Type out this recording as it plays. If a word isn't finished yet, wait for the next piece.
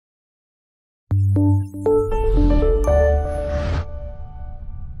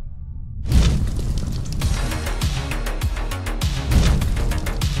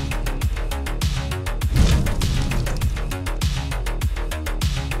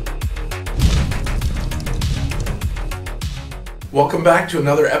Welcome back to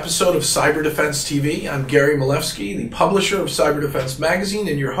another episode of Cyber Defense TV. I'm Gary Malevsky, the publisher of Cyber Defense Magazine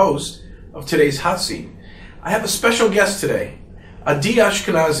and your host of today's Hot Seat. I have a special guest today. Adi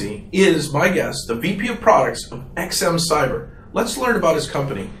Ashkenazi is my guest, the VP of Products of XM Cyber. Let's learn about his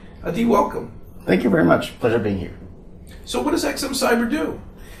company. Adi, welcome. Thank you very much. Pleasure being here. So what does XM Cyber do?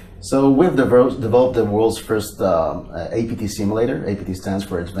 So we've developed the world's first APT simulator. APT stands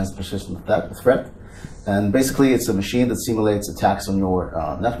for Advanced Persistent Threat. And basically it's a machine that simulates attacks on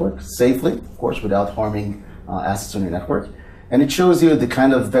your network safely, of course, without harming assets on your network. And it shows you the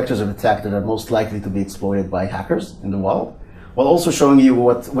kind of vectors of attack that are most likely to be exploited by hackers in the wild, while also showing you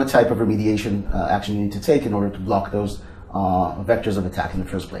what type of remediation action you need to take in order to block those vectors of attack in the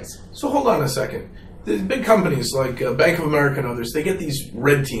first place. So hold on a second. The big companies like Bank of America and others, they get these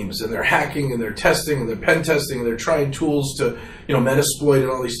red teams and they're hacking and they're testing and they're pen testing and they're trying tools to, Metasploit and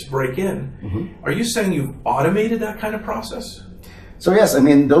all these to break in. Mm-hmm. Are you saying you've automated that kind of process? So yes, I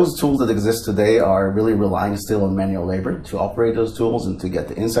mean, those tools that exist today are really relying still on manual labor to operate those tools and to get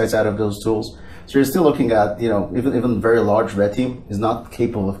the insights out of those tools. So you're still looking at, even very large red team is not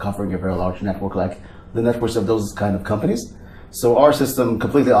capable of covering a very large network like the networks of those kind of companies. So our system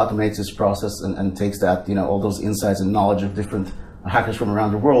completely automates this process and takes that, all those insights and knowledge of different hackers from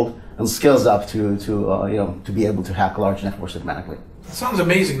around the world and scales up to be able to hack large networks automatically. That sounds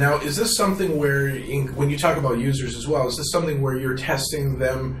amazing. Now, is this something where, when you talk about users as well, is this something where you're testing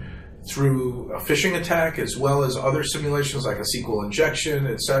them through a phishing attack as well as other simulations like a SQL injection,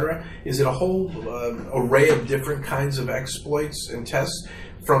 etc.? Is it a whole array of different kinds of exploits and tests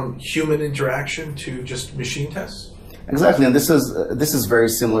from human interaction to just machine tests? Exactly, and this is very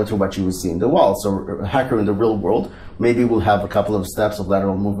similar to what you would see in the wild. So a hacker in the real world maybe will have a couple of steps of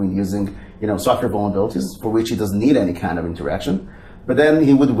lateral movement using software vulnerabilities for which he doesn't need any kind of interaction. But then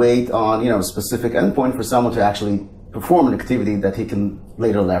he would wait on a specific endpoint for someone to actually perform an activity that he can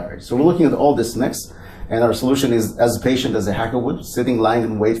later leverage. So we're looking at all this mix, and our solution is as patient as a hacker would, sitting, lying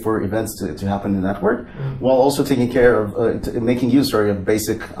in wait for events to happen in the network, while also taking care of making use of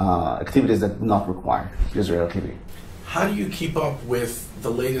basic activities that do not require user activity. How do you keep up with the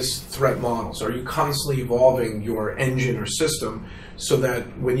latest threat models? Are you constantly evolving your engine or system so that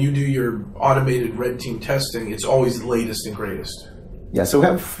when you do your automated red team testing, it's always the latest and greatest? Yeah, so we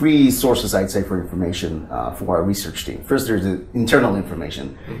have three sources, I'd say, for information for our research team. First, there's the internal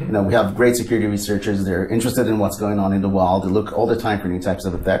information. Mm-hmm. We have great security researchers. They're interested in what's going on in the wild. They look all the time for new types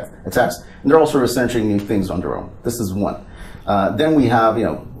of attacks, and they're also researching new things on their own. This is one. Then we have,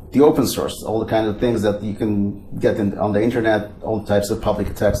 the open source, all the kind of things that you can get on the internet, all types of public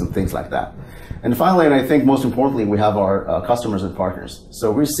attacks and things like that. And finally, and I think most importantly, we have our customers and partners.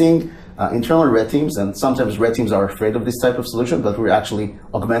 So we're seeing internal red teams, and sometimes red teams are afraid of this type of solution, but we're actually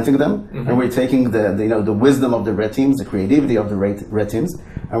augmenting them, and we're taking the wisdom of the red teams, the creativity of the red teams,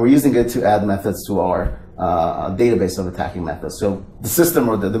 and we're using it to add methods to our database of attacking methods. So the system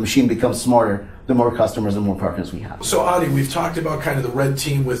or the machine becomes smarter the more customers and more partners we have. So Adi, we've talked about kind of the red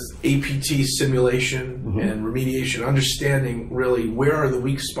team with APT simulation and remediation, understanding really where are the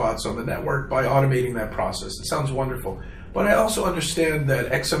weak spots on the network by automating that process. It sounds wonderful. But I also understand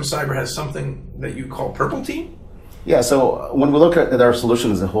that XM Cyber has something that you call Purple Team? Yeah, so when we look at our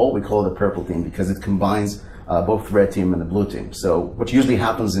solution as a whole, we call it a Purple Team because it combines both the red team and the blue team. So what usually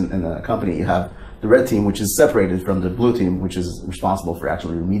happens in a company, you have the red team, which is separated from the blue team, which is responsible for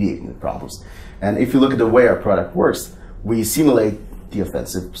actually remediating the problems. And if you look at the way our product works, we simulate the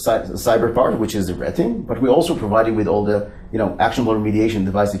offensive cyber part, which is the red team, but we also provide you with all the actionable remediation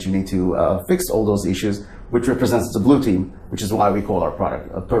device that you need to fix all those issues, which represents the blue team, which is why we call our product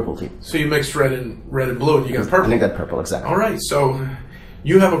a Purple Team. So you mixed red and blue, and you got purple. And you got purple, exactly. All right, so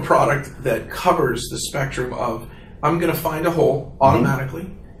you have a product that covers the spectrum of I'm going to find a hole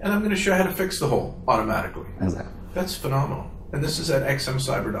automatically, and I'm going to show you how to fix the hole automatically. Exactly. That's phenomenal. And this is at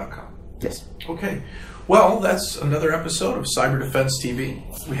xmcyber.com. Yes. Okay. Well, that's another episode of Cyber Defense TV.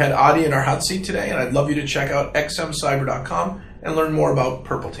 We had Adi in our hot seat today, and I'd love you to check out xmcyber.com and learn more about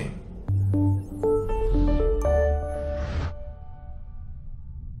Purple Team.